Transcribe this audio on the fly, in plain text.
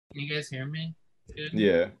Can you guys hear me? Good.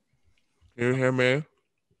 Yeah. You hear me?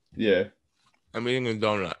 Yeah. I'm eating a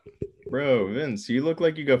donut. Bro, Vince, you look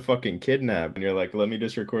like you got fucking kidnapped. And you're like, let me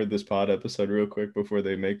just record this pod episode real quick before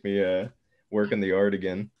they make me work in the yard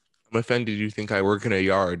again. I'm offended you think I work in a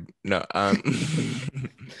yard. No,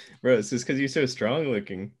 Bro, it's just because you're so strong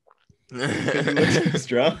looking. Because you look so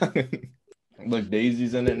strong. Look,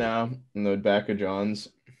 Daisy's in it now, in the back of John's.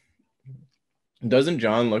 Doesn't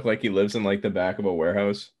John look like he lives in like the back of a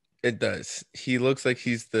warehouse? It does. He looks like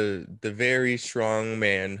he's the very strong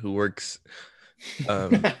man who works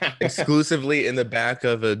exclusively in the back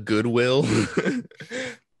of a Goodwill.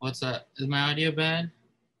 What's up? Is my audio bad?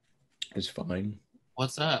 It's fine.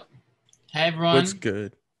 What's up? Hey everyone. What's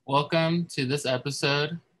good? Welcome to this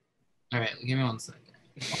episode. All right, give me 1 second.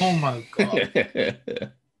 Oh my god.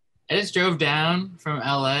 I just drove down from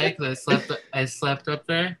LA because I slept up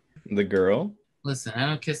there. The girl? Listen, I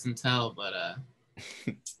don't kiss and tell, but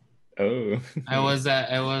Oh. I was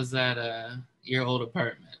at your old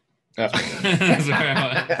apartment. Oh. That's where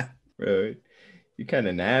I was. Bro, you kind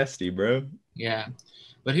of nasty, bro. Yeah,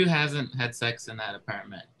 but who hasn't had sex in that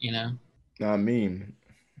apartment? You know. Not me.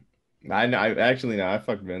 I actually no. I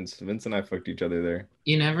fucked Vince. Vince and I fucked each other there.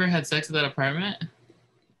 You never had sex at that apartment?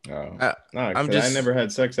 Oh, I'm no, I never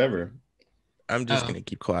had sex ever. I'm just gonna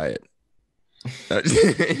keep quiet.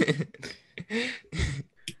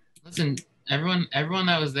 Listen, everyone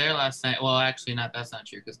that was there last night. Well, actually, that's not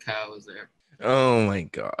true because Kyle was there. Oh my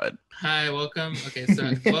god. Hi, welcome. Okay,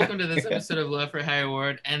 so welcome to this episode of Love for High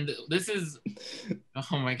Award, and this is.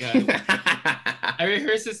 Oh my god. I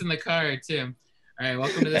rehearsed this in the car too. All right,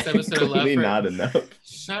 welcome to this episode of Love for. Not enough.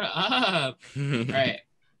 Shut up. All right,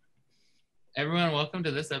 everyone, welcome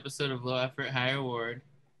to this episode of Low Effort High Award.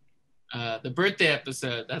 The birthday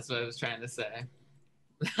episode. That's what I was trying to say.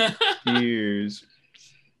 Cheers.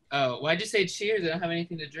 Oh, why'd you say cheers? I don't have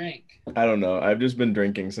anything to drink. I don't know. I've just been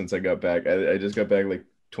drinking since I got back. I just got back like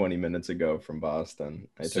 20 minutes ago from Boston.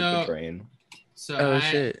 I took the train. So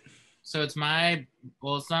shit. So it's my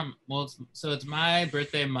it's my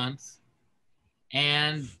birthday month,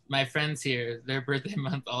 and my friends here, their birthday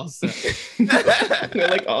month also.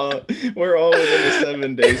 We're all within a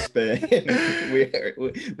 7-day span. We're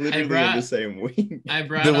literally in the same week.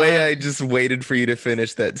 I just waited for you to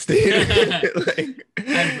finish that statement.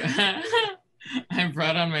 I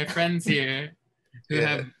brought on my friends here who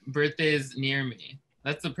have birthdays near me.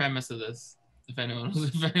 That's the premise of this, if anyone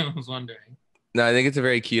was wondering. No, I think it's a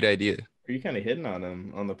very cute idea. Are you kind of hitting on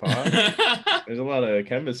him on the pod? There's a lot of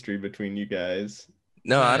chemistry between you guys.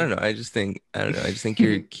 No, I don't know. I just think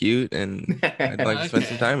you're cute, and I'd like to spend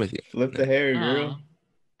some time with you. Flip the hair, girl.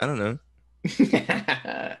 I don't know.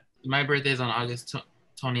 My birthday's on August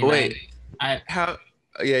 29th. Wait, how?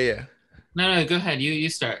 Yeah. No, go ahead. You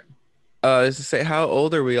start. Is to say, how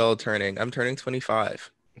old are we all turning? I'm turning 25.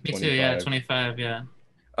 Me too. Yeah, 25. Yeah.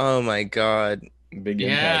 Oh my god. Big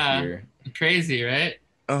impact here. Crazy, right?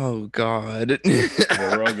 Oh god.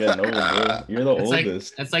 We're all getting old, bro. You're the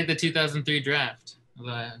oldest. It's like the 2003 draft.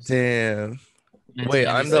 Damn. Wait,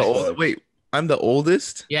 I'm the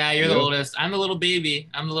oldest? Yeah, you're the oldest. I'm the little baby.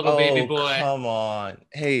 I'm the little baby boy. Come on.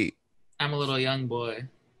 Hey. I'm a little young boy.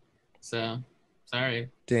 So, sorry.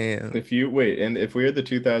 Damn. If we're the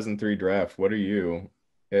 2003 draft, what are you?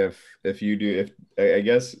 I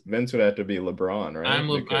guess Vince would have to be LeBron, right? I'm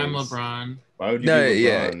LeBron. Why would you be LeBron?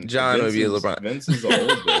 Yeah, John would be LeBron. Vince is the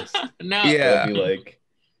oldest. No. Yeah. Be like,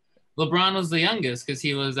 LeBron was the youngest because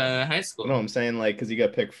he was high school. No, I'm saying like because he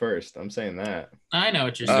got picked first. I'm saying that. I know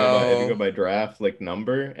what you're saying. If you go by draft like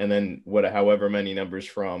number and then however many numbers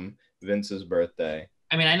from Vince's birthday.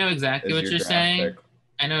 I mean, I know exactly what you're saying. Pick.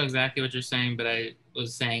 I know exactly what you're saying, but I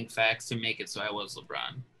was saying facts to make it so I was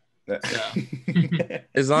LeBron. So.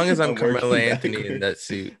 As long as I'm Carmelo Anthony in that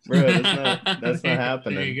suit. Bro, that's not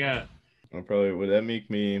happening. There you go. Would that make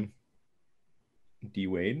me D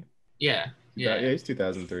Wade? Yeah. Yeah, he's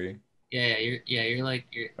 2003. You're like.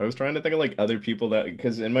 I was trying to think of like other people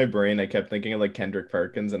because in my brain I kept thinking of like Kendrick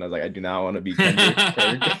Perkins, and I was like, I do not want to be Kendrick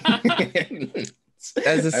Perkins.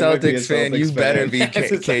 As a Celtics fan, you better be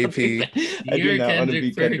KP. I do not want to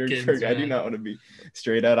be Kendrick Perkins. Perkins. I do not want to be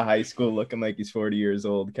straight out of high school looking like he's 40 years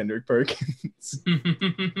old. Kendrick Perkins,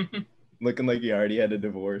 looking like he already had a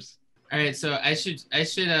divorce. All right, so I should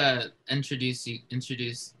introduce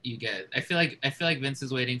you guys. I feel like Vince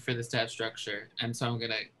is waiting for this to have structure, and so I'm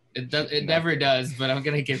gonna. It never does, but I'm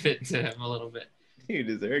gonna give it to him a little bit. Dude,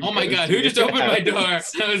 is there? Oh my god, who just opened my door?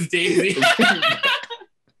 That was Daisy.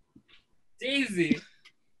 Daisy.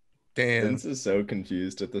 Damn. Vince is so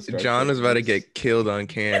confused at this. John was about to get killed on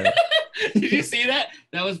cam. Did you see that?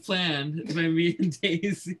 That was planned by me and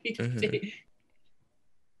Daisy.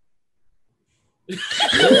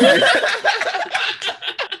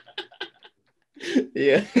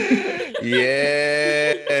 Yeah.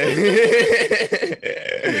 Yeah.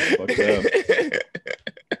 Fucked up.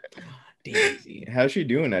 Daisy. How's she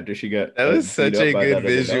doing after she got That was beat such up a by good that other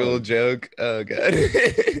visual dog? joke. Oh god.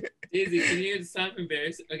 Daisy, can you stop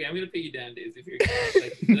embarrassing? Okay, I'm gonna put you down, Daisy, if you're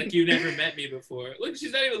like you've never met me before. Look,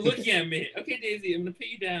 she's not even looking at me. Okay, Daisy, I'm gonna put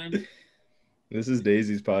you down. This is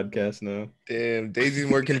Daisy's podcast now. Damn, Daisy's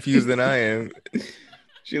more confused than I am.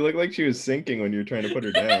 She looked like she was sinking when you were trying to put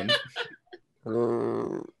her down.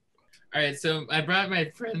 All right, so I brought my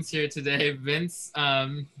friends here today. Vincent.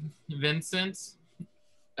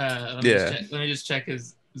 Let me just check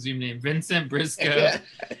his Zoom name. Vincent Briscoe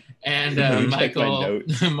and Check my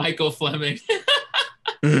notes. Michael Fleming.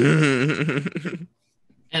 And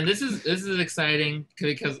this is exciting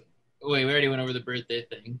because wait, we already went over the birthday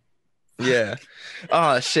thing. Yeah.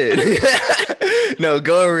 Oh shit. No,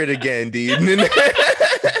 go over it again, dude.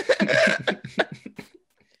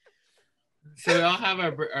 So we all have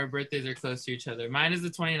our birthdays are close to each other. Mine is the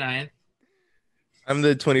 29th. I'm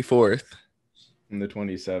the 24th. And the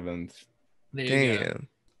 27th. There you Damn. go.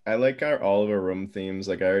 I like all of our room themes.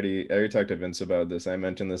 Like I already talked to Vince about this. I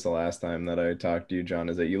mentioned this the last time that I talked to you, John,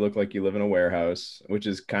 is that you look like you live in a warehouse, which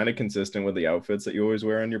is kind of consistent with the outfits that you always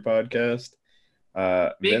wear on your podcast.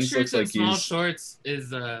 Big Vince shirts looks and like small he's shorts is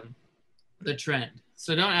the trend.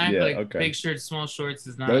 So don't act like okay. big shirts, small shorts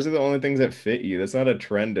is not. Those are the only things that fit you. That's not a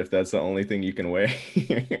trend if that's the only thing you can wear.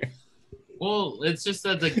 Well, it's just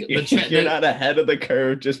that the You're not ahead of the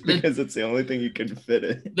curve just because it's the only thing you can fit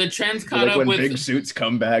in. The trend's caught like up when with big suits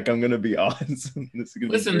come back, I'm gonna be awesome. This is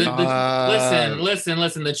gonna listen. be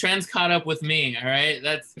Listen. The trend's caught up with me. All right,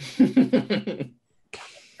 that's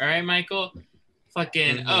all right, Michael.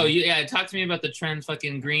 Fucking talk to me about the trend.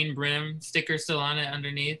 Fucking green brim sticker still on it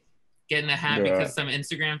underneath. Getting a hat because some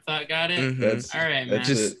Instagram thought got it. Mm-hmm. All right, man.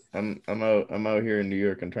 Just I'm out here in New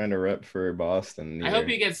York. I'm trying to rep for Boston. I hope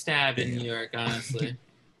you get stabbed in New York. Honestly,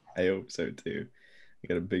 I hope so too. You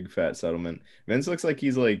got a big fat settlement. Vince looks like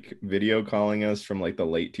he's like video calling us from like the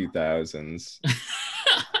late 2000s.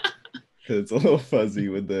 It's a little fuzzy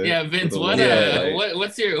with the Vince. What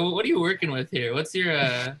are you working with here? What's your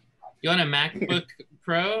you on a MacBook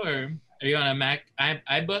Pro or are you on a Mac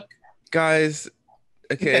iBook? Guys,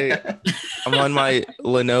 okay, I'm on my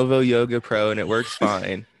Lenovo Yoga Pro and it works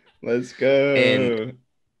fine. Let's go.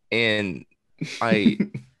 And I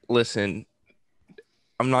listen.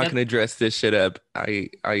 I'm not gonna dress this shit up. I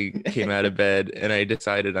came out of bed and I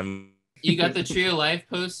decided I'm. You got the Tree of Life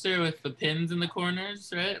poster with the pins in the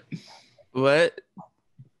corners, right? What?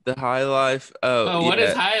 The High Life? Oh, what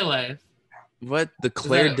is High Life? What, the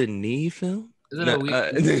Claire Denis film? Is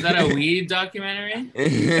that a weed documentary?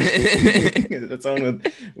 That's on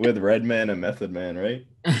with Redman and Method Man, right?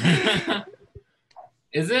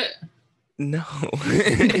 Is it? No.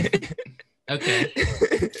 Okay.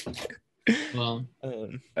 Well,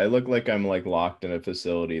 I look like I'm like locked in a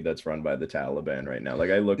facility that's run by the Taliban right now.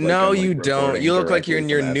 Like I look. No, like you don't. You look like you're in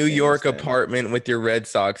your New York apartment with your Red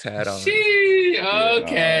Sox hat on.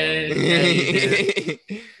 Okay.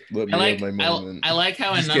 I like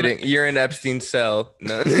how just kidding. You're in Epstein's cell.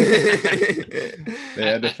 No. They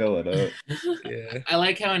had to fill it up. Yeah. I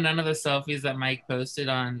like how in none of the selfies that Mike posted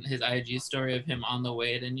on his IG story of him on the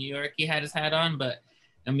way to New York, he had his hat on, but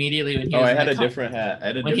immediately when he was I had a different hat.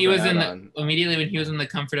 Immediately when he was in the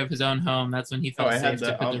comfort of his own home, that's when he felt safe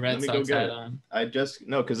to put the Red Sox hat on.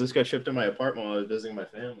 Because this got shipped to my apartment while I was visiting my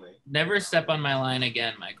family. Never step on my line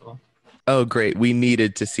again, Michael. Oh, great. We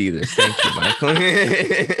needed to see this. Thank you, Michael.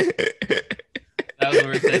 That was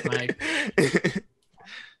worth it, Mike.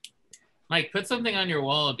 Mike, put something on your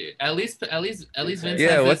wall, dude. At least Vince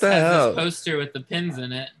has this poster with the pins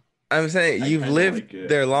in it. I'm saying you've lived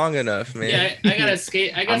there long enough, man. Yeah, I got a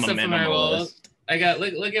skate. I got stuff on my wall. I got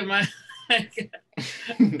look at my. I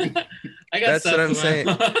got That's what I'm saying.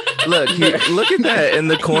 Look at that in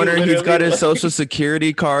the corner. He's got his social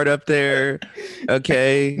security card up there.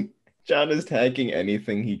 Okay. John is tagging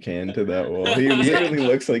anything he can to that wall. He literally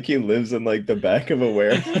looks like he lives in like the back of a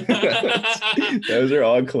warehouse. Those are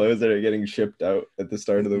all clothes that are getting shipped out at the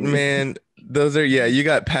start of the week. Man, those are you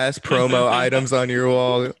got past promo items on your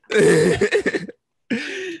wall.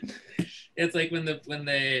 It's like when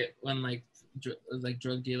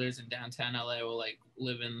drug dealers in downtown LA will like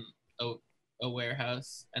live in a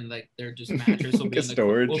warehouse and like they're just mattress will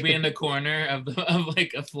be in the corner of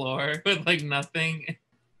like a floor with like nothing.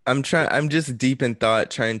 I'm just deep in thought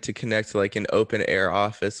trying to connect like an open air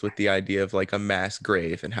office with the idea of like a mass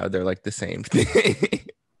grave and how they're like the same thing.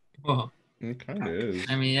 Well, It kind of is.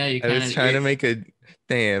 I mean, yeah, you I kind was of trying to make a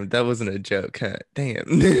damn. That wasn't a joke, huh? Damn.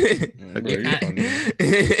 Bro, you're funny.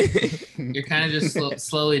 you're kind of just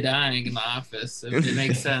slowly dying in the office. So it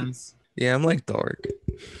makes sense. Yeah, I'm like dark.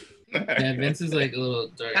 Yeah, Vince is like a little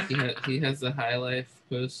dark. He has the high life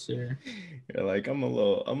poster. You're like, I'm a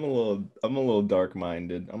little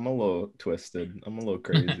dark-minded. I'm a little twisted. I'm a little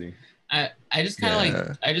crazy. I just kind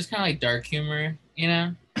of like dark humor, you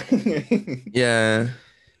know? Yeah.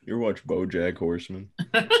 You ever watch BoJack Horseman?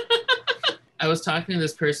 I was talking to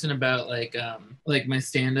this person about like my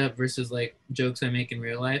stand-up versus like jokes I make in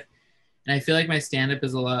real life. And I feel like my stand-up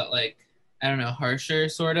is a lot like, I don't know, harsher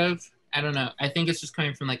sort of. I don't know. I think it's just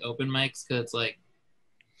coming from like open mics because it's like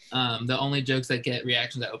the only jokes that get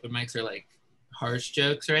reactions at open mics are like harsh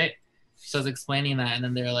jokes, right? So I was explaining that, and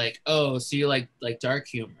then they're like, "Oh, so you like dark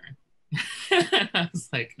humor?" I was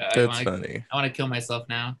like, That's funny. I want to kill myself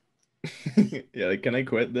now. Yeah, like, can I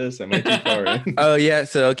quit this? Am I too far in? Oh yeah,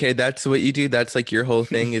 so okay, that's what you do. That's like your whole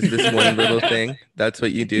thing is this one little thing. That's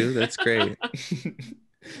what you do. That's great.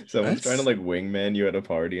 Someone's trying to like wingman you at a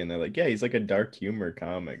party, and they're like, "Yeah, he's like a dark humor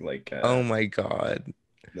comic." Like, oh my god,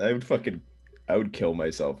 I would kill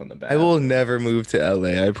myself in the back. I will never move to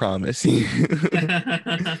LA. I promise you.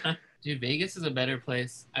 Dude, Vegas is a better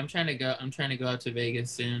place. I'm trying to go out to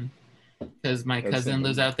Vegas soon because my cousin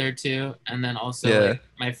lives out there too, and then also like,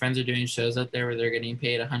 my friends are doing shows out there where they're getting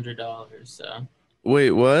paid $100. So.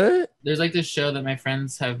 Wait, what? There's like this show that my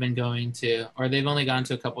friends have been going to, or they've only gone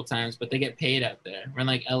to a couple times, but they get paid out there. We're in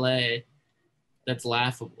like LA. That's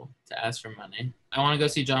laughable to ask for money. I want to go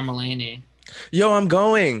see John Mulaney. Yo, I'm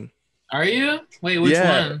going. Are you? Wait, which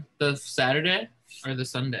one? The Saturday or the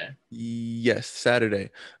Sunday? Yes,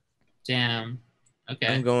 Saturday. Damn.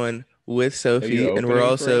 Okay. I'm going with Sophie, and we're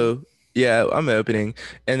also I'm opening,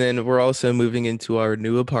 and then we're also moving into our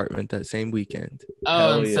new apartment that same weekend.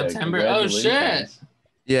 Oh, in September. Oh shit.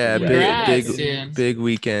 Yeah, big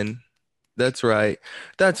weekend. That's right.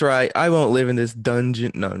 I won't live in this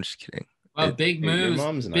dungeon. No, I'm just kidding. Well, big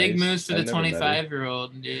moves. Big moves for the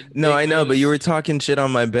 25-year-old, dude. No, I know, but you were talking shit on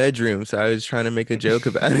my bedroom, so I was trying to make a joke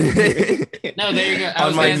about it. No, there you go.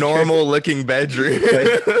 On my normal-looking bedroom.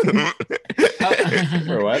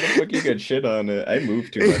 Bro, why the fuck you got shit on it? I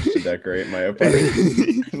moved too much to decorate my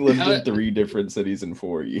apartment. I lived in 3 different cities in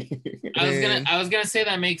 4 years. I was gonna say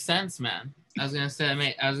that makes sense, man. I was gonna say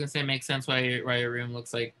it makes sense why your room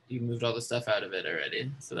looks like you moved all the stuff out of it already.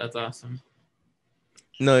 So that's awesome.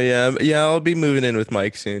 No, yeah, I'll be moving in with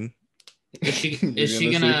Mike soon. Is she gonna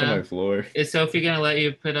sleep on my floor? Is Sophie gonna let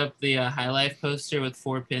you put up the High Life poster with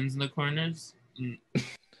 4 pins in the corners?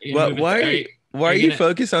 Why are you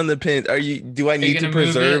focused on the pins? Do I need to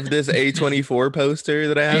preserve this A24 poster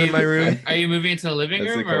that I have in my room? Are you moving into the living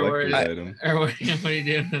room or what are you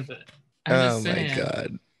doing with it? Oh my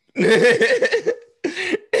god.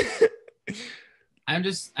 I'm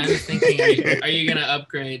just thinking, are you gonna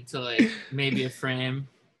upgrade to like maybe a frame?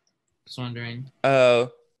 Just wondering.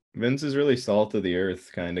 Oh, Vince is really salt of the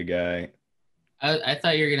earth kind of guy. I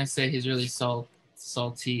thought you were gonna say he's really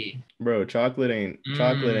salty. Bro, chocolate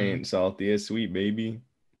ain't salty. It's sweet, baby.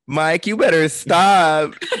 Mike, you better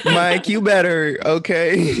stop. Mike, you better.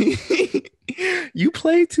 Okay. You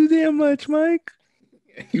play too damn much, Mike.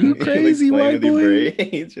 You crazy white boy.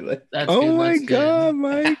 Oh my god,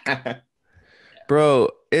 Mike. Bro,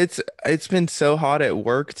 it's been so hot at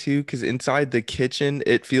work too, because inside the kitchen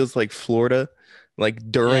it feels like Florida,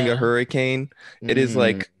 like during a hurricane. It is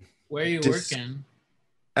like. Where are you working?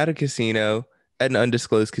 At a casino, at an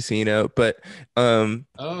undisclosed casino, but Oh,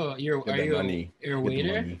 are you a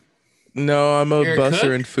waiter? No, I'm a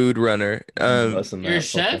busser and food runner. You're a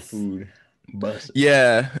chef. Food.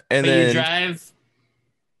 Yeah, and then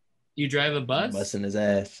you drive a bus? Busting his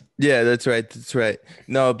ass. Yeah, that's right.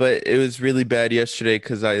 No, but it was really bad yesterday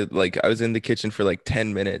because I was in the kitchen for like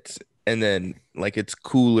 10 minutes and then like it's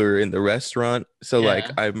cooler in the restaurant. So like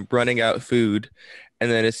I'm running out food. And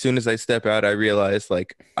then as soon as I step out, I realize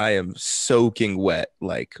like I am soaking wet,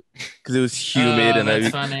 like because it was humid and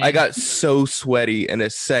I got so sweaty in a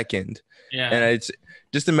second. Yeah. And I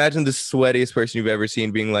just imagine the sweatiest person you've ever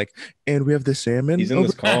seen being like, and we have the salmon. He's in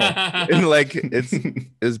this call. And like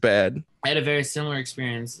it's bad. I had a very similar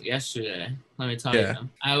experience yesterday. Let me tell you.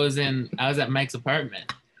 I was at Mike's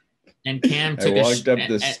apartment, and Cam took walked up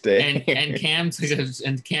the stairs.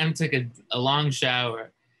 and Cam took a long shower.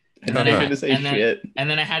 And then, and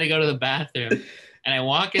then I had to go to the bathroom. And I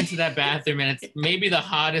walk into that bathroom, and it's maybe the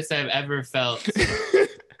hottest I've ever felt.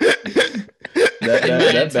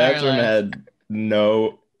 That bathroom had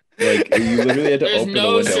no, like, you literally had to open the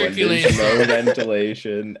window. Circulation. There's no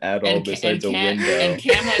ventilation at all besides a window. And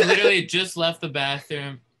Cam had literally just left the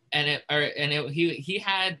bathroom. he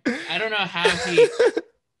had, I don't know how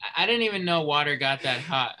I didn't even know water got that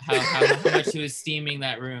hot. How much he was steaming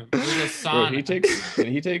that room. It was a sauna. Bro,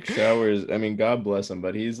 he takes showers. I mean, God bless him,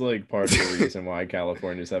 but he's like part of the reason why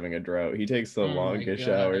California's having a drought. He takes the longest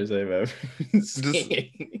showers I've ever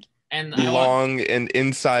seen. And long and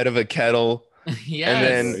inside of a kettle. Yeah,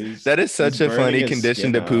 and then that is such a funny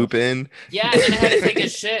condition to poop in. Yeah, and then I had to take a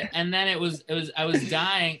shit, and then I was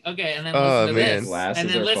dying. Okay, and then listen to this, glasses and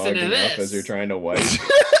then listen to this as you're trying to wipe.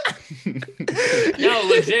 No,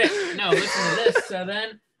 legit. No, listen to this.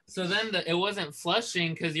 So then it wasn't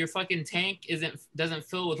flushing because your fucking tank doesn't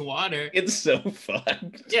fill with water. It's so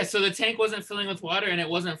fucked. Yeah, so the tank wasn't filling with water and it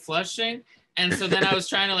wasn't flushing, and so then I was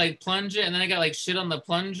trying to like plunge it, and then I got like shit on the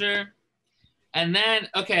plunger. And then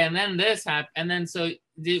this happened. And then so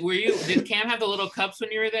did Cam have the little cups when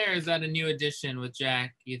you were there, or is that a new addition with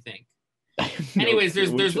Jack, you think? Anyways,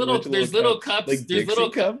 there's little cups. Like there's Dixie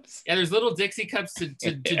cups. Yeah, there's little Dixie cups to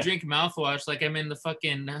drink mouthwash, like I'm in the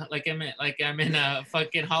fucking I'm in a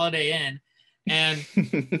fucking Holiday Inn. And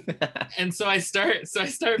so I start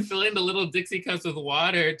filling the little Dixie cups with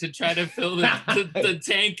water to try to fill the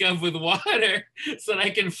tank up with water so that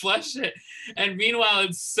I can flush it. And meanwhile,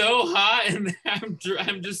 it's so hot and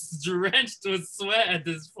I'm just drenched with sweat at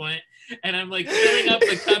this point, and I'm like filling up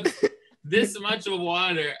the cups this much of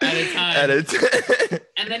water at a time.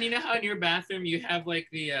 And then you know how in your bathroom you have like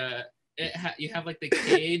the you have like the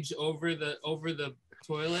cage over the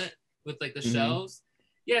toilet with like the shelves.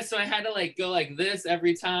 Yeah, so I had to like go like this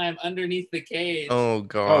every time underneath the cage. Oh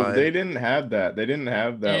god. Oh, they didn't have that. They didn't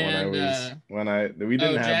have that we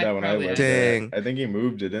didn't have Jack that when I lived Dang. there. I think he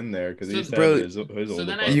moved it in there because he used to bro, have his old So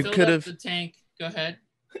then apartment. I filled up the tank. Go ahead.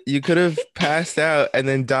 You could have passed out and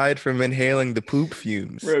then died from inhaling the poop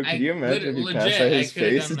fumes. Bro, could you imagine if he passed out, his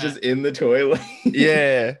face is just in the toilet?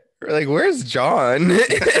 Yeah. We're like, where's John?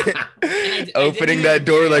 Opening that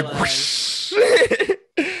door like whoosh.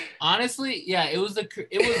 Honestly, yeah, it was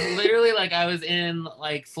literally like I was in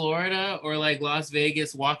like Florida or like Las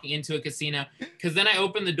Vegas walking into a casino, because then I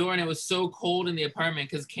opened the door and it was so cold in the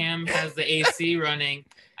apartment because Cam has the AC running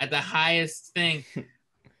at the highest thing.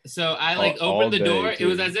 So I like opened the door. It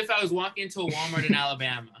was as if I was walking into a Walmart in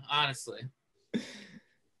Alabama, honestly.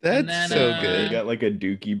 That's so good. You got like a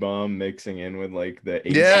Dookie bomb mixing in with like the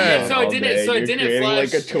AC. Yeah. So it didn't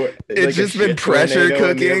flush. It's just been pressure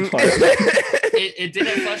cooking. It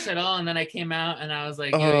didn't flush at all, and then I came out and I was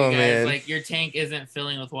like, "Yo, you guys, like your tank isn't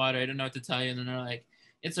filling with water. I don't know what to tell you." And then they're like,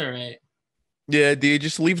 "It's all right." Yeah, dude,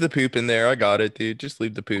 just leave the poop in there. I got it, dude. Just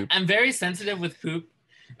leave the poop. I'm very sensitive with poop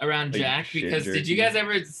around like Jack because did you guys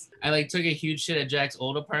ever? I like took a huge shit at Jack's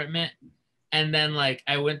old apartment, and then like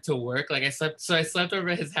I went to work. Like I slept over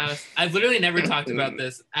at his house. I've literally never talked about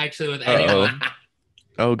this actually with anyone.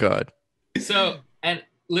 Oh god. So and.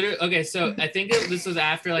 Literally, okay, so I think this was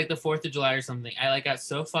after like the 4th of July or something. I like got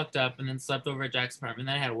so fucked up and then slept over at Jack's apartment.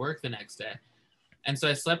 Then I had work the next day. And so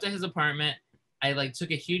I slept at his apartment. I like took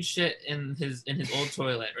a huge shit in his old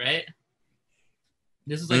toilet, right?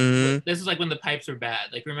 This was like when the pipes were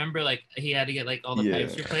bad. Like remember, like he had to get like all the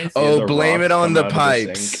pipes replaced. Oh, blame it on the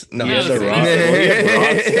pipes. No, he had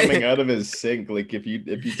rocks coming out of his sink. Like if you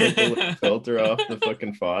took the filter off the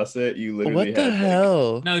fucking faucet, you literally what the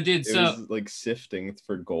hell? No, dude. It was like sifting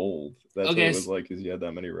for gold. That's what it was like, because you had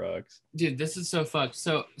that many rocks. Dude, this is so fucked.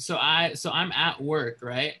 So I'm at work,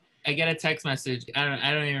 right? I get a text message. I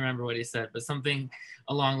don't even remember what he said, but something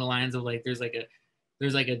along the lines of like there's like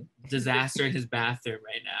a disaster in his bathroom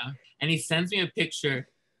right now. And he sends me a picture,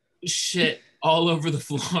 shit all over the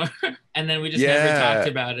floor. And then we just never talked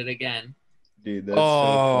about it again. Dude, that's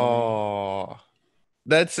so funny.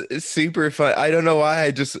 That's super fun. I don't know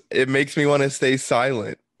why. It makes me want to stay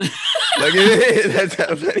silent. Like that's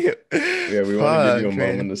how funny. Yeah, we want to give you a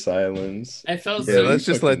moment of silence. I felt let's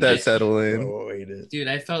just let that settle in. Dude,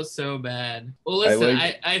 I felt so bad. Well, listen,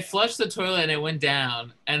 I flushed the toilet and it went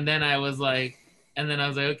down. And then I was like,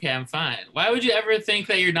 okay, I'm fine. Why would you ever think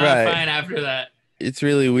that you're not fine after that? It's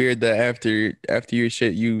really weird that after your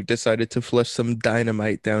shit, you decided to flush some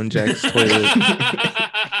dynamite down Jack's toilet.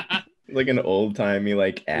 Like an old timey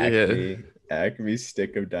like Acme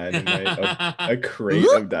stick of dynamite, a crate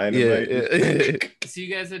of dynamite. So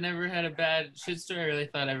you guys had never had a bad shit story? I really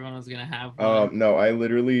thought everyone was gonna have one. No, I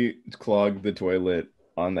literally clogged the toilet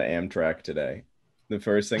on the Amtrak today. The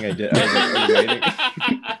first thing I did, I was waiting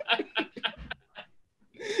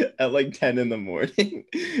at like 10 in the morning,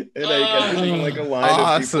 and I kept seeing like a line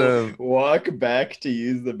of people walk back to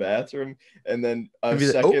use the bathroom, and then a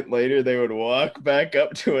second later they would walk back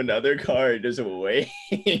up to another car and just wait.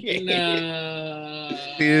 No,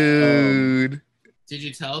 dude. Did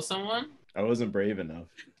you tell someone? I wasn't brave enough.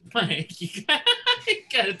 Mike, you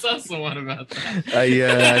gotta tell someone about that.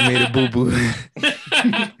 I made a boo-boo.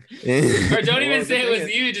 Or don't even say it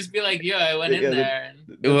was you. Just be like, yo, I went in there.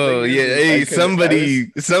 Whoa, yeah, hey,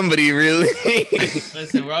 somebody really.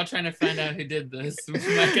 Listen, we're all trying to find out who did this. Mike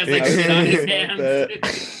has like shit on his hands.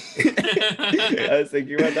 I was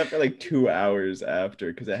thinking about that for like 2 hours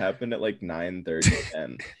after, because it happened at like 9:30,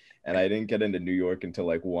 10. And I didn't get into New York until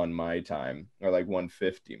like 1 my time, or like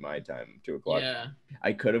 1:50 my time, 2 o'clock. Yeah.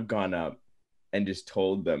 I could have gone up and just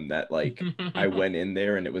told them that like I went in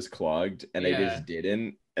there and it was clogged, and I just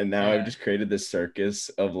didn't. And now I've just created this circus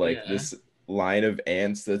of like this line of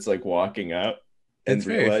ants that's like walking up and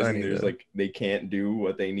realizing there's like they can't do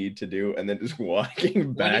what they need to do, and then just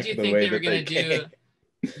walking back the way that they came.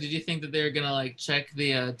 Did you think that they were gonna like check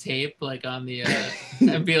the tape like on the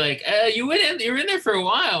and be like, you went in, you were in there for a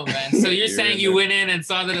while, man. So you're saying you went in and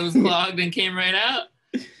saw that it was clogged and came right out?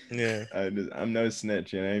 Yeah. I'm no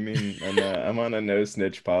snitch, you know what I mean? I'm on a no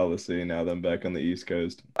snitch policy now that I'm back on the East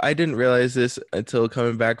Coast. I didn't realize this until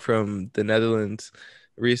coming back from the Netherlands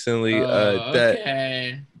recently.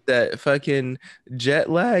 That fucking jet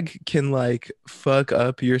lag can like fuck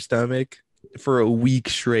up your stomach for a week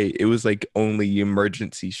straight. It was like only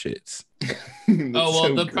emergency shits.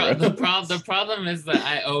 The problem is that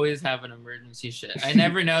I always have an emergency shit. I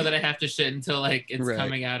never know that I have to shit until like it's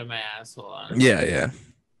coming out of my asshole. Honestly. Yeah.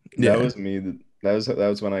 That was me. That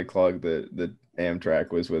was when I clogged the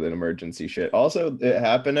Amtrak, was with an emergency shit. Also, it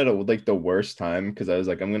happened at like the worst time, because I was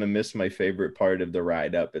like, I'm gonna miss my favorite part of the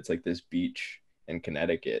ride up. It's like this beach in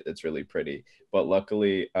Connecticut. It's really pretty. But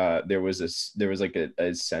luckily, there was like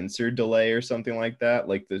a sensor delay or something like that.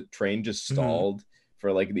 Like the train just stalled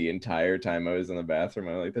for like the entire time I was in the bathroom.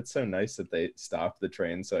 I'm like, that's so nice that they stopped the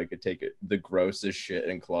train so I could take the grossest shit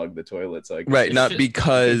and clog the toilet. So I could not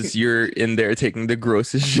because you're in there taking the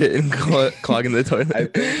grossest shit and clogging the toilet. I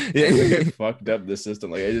think I fucked up the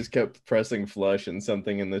system. Like I just kept pressing flush and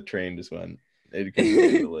something in the train just went. It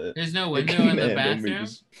couldn't handle it. There's no window in the bathroom.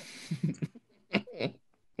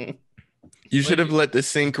 You should have let the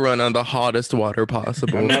sink run on the hottest water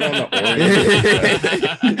possible. I'm not on the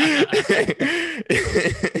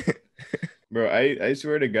orange. Bro, I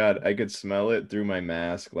swear to God, I could smell it through my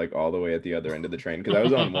mask, like all the way at the other end of the train, because I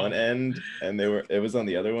was on one end and it was on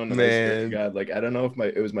the other one. And I swear to God, like I don't know if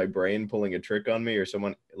it was my brain pulling a trick on me, or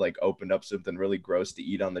someone like opened up something really gross to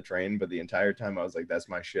eat on the train. But the entire time I was like, that's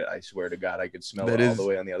my shit. I swear to God, I could smell it all the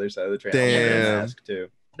way on the other side of the train. Damn. I mask too.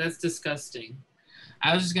 That's disgusting.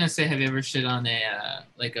 I was just gonna say, have you ever shit on a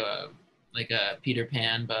Peter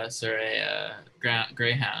Pan bus or a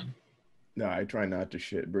Greyhound? No, I try not to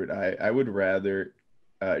shit, Brute. I would rather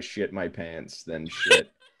shit my pants than shit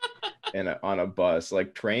on a bus.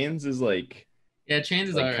 Like trains is like, trains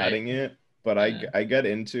is like all right. Cutting it. But I got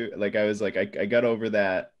into like I was like I got over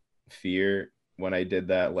that fear when I did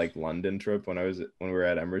that like London trip when we were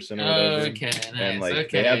at Emerson or whatever. Okay, nice. And like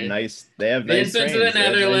they have nice Vincent trains. to the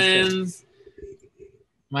Netherlands.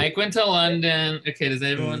 Mike went to London. Okay, does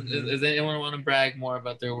anyone want to brag more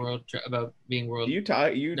about their being world? You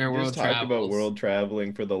talked about world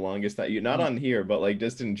traveling for the longest time. You not on here, but like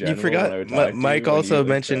just in general. You forgot. Mike also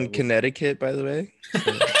mentioned Connecticut, by the way.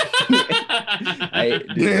 Dude,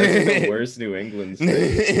 that's the worst New England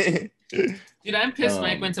state. Dude, I'm pissed.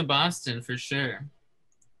 Mike went to Boston for sure.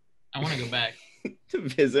 I want to go back to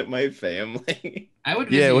visit my family. I would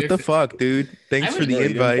visit. Yeah, what the fuck, dude? Thanks for the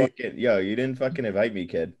invite. You didn't fucking invite me,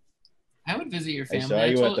 kid. I would visit your family. I saw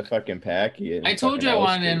you at the fucking packy. I told you I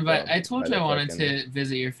wanted to invite. I told you I wanted to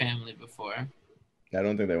visit your family before. I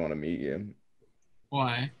don't think they want to meet you.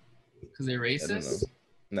 Why? Because they're racist?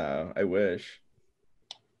 No, I wish.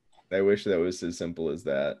 I wish that was as simple as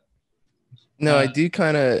that. No, I do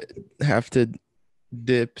kind of have to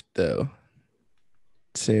dip though.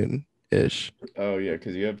 Soon-ish. Oh yeah,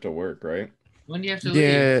 because you have to work, right? When do you have to leave?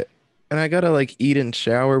 Yeah, and I gotta like eat and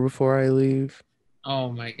shower before I leave. Oh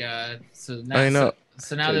my God! So now I know.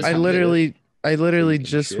 So now this. I literally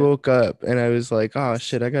just woke up and I was like, oh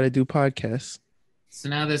shit, I gotta do podcasts. So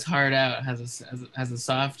now this hard out has a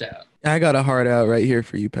soft out. I got a hard out right here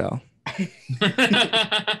for you, pal.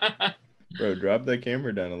 Bro, drop that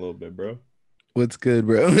camera down a little bit, bro. What's good,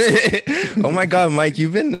 bro? Oh my God, Mike,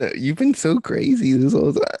 you've been so crazy this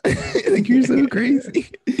whole time. Like you're so crazy.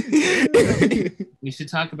 We should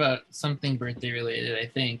talk about something birthday related, I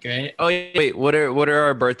think, right? Oh wait, what are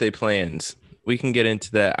our birthday plans? We can get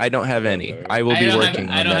into that. I don't have any. I will be working on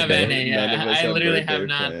that. I don't have day. any. Yeah. I literally have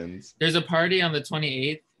not. Plans. There's a party on the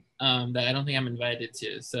 28th that I don't think I'm invited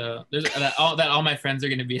to. So there's all my friends are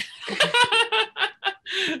gonna be.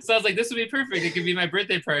 So I was like, this would be perfect. It could be my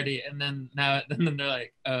birthday party. And then they're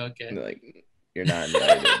like, oh, okay. Like, You're not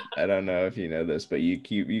invited. I don't know if you know this, but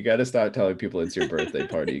you got to stop telling people it's your birthday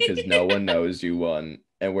party because no one knows you won,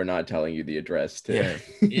 and we're not telling you the address too.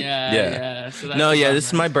 Yeah. So that's this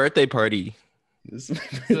is my birthday party. This is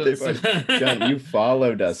my birthday party. John, you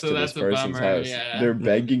followed us to this person's house. Yeah. They're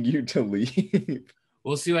begging you to leave.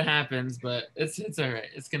 We'll see what happens, but it's all right.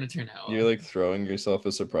 It's gonna turn out well. You're like throwing yourself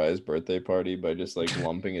a surprise birthday party by just like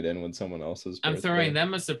lumping it in with someone else's birthday. I'm throwing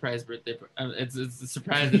them a surprise birthday party. It's a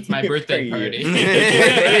surprise. It's my birthday party.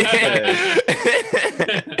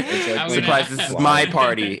 Surprise! This is my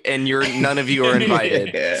party, and none of you are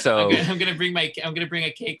invited. So I'm gonna bring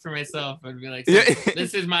a cake for myself and be like,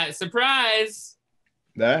 "This is my surprise."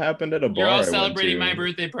 That happened at a bar. You're all celebrating my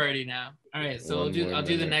birthday party now. All right, so I'll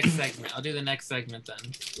do the next segment. I'll do the next segment then.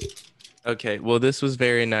 Okay. Well, this was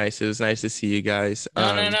very nice. It was nice to see you guys.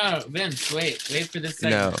 No, Vince, wait for this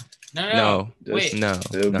segment. Wait. No.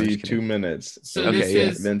 It'll be 2 minutes. So okay,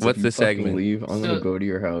 Vince, what's the segment? Leave. I'm gonna go to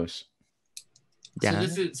your house. Yeah.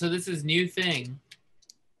 So this is new thing.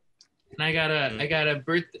 And I got a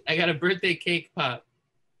birthday cake pop.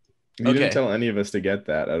 You didn't tell any of us to get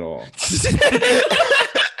that at all.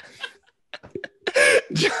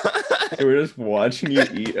 We're just watching you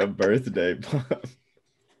eat a birthday pop.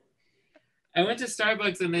 I went to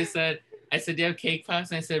Starbucks and I said, do you have cake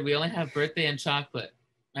pops? And I said, we only have birthday and chocolate.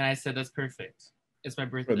 And I said, that's perfect. It's my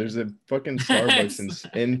birthday. Bro, there's a fucking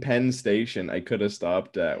Starbucks in Penn Station I could have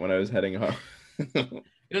stopped at when I was heading home.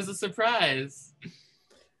 It was a surprise.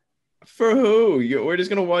 For who? We're just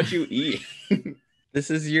going to watch you eat.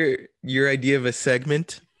 This is your idea of a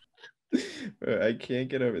segment? Bro, I can't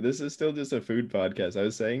get over it. This is still just a food podcast. I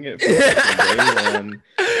was saying it from day one.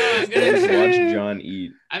 Just watch John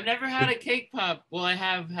eat. I've never had a cake pop. Well, I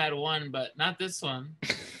have had one, but not this one.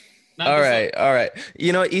 All right.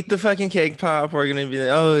 You know, eat the fucking cake pop. We're gonna be like,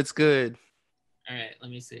 oh, it's good. All right,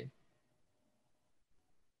 let me see.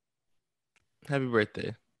 Happy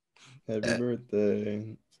birthday. Happy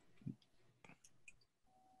birthday.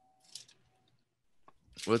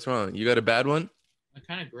 What's wrong? You got a bad one? They're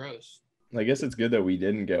kind of gross. I guess it's good that we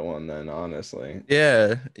didn't get one then, honestly.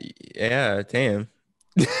 Yeah, damn.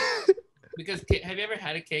 Because have you ever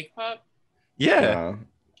had a cake pop? Yeah.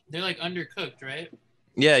 They're like undercooked, right?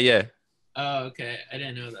 Yeah. Oh, okay. I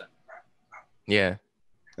didn't know that. Yeah.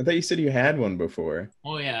 I thought you said you had one before.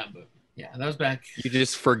 Oh, yeah. But yeah, that was back. You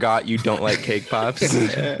just forgot you don't like cake pops.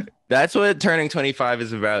 That's what turning 25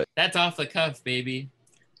 is about. That's off the cuff, baby.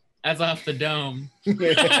 That's off the dome. Oh,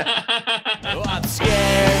 I'm scared,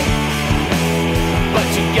 but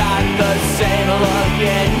you got the same look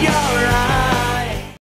in your eyes.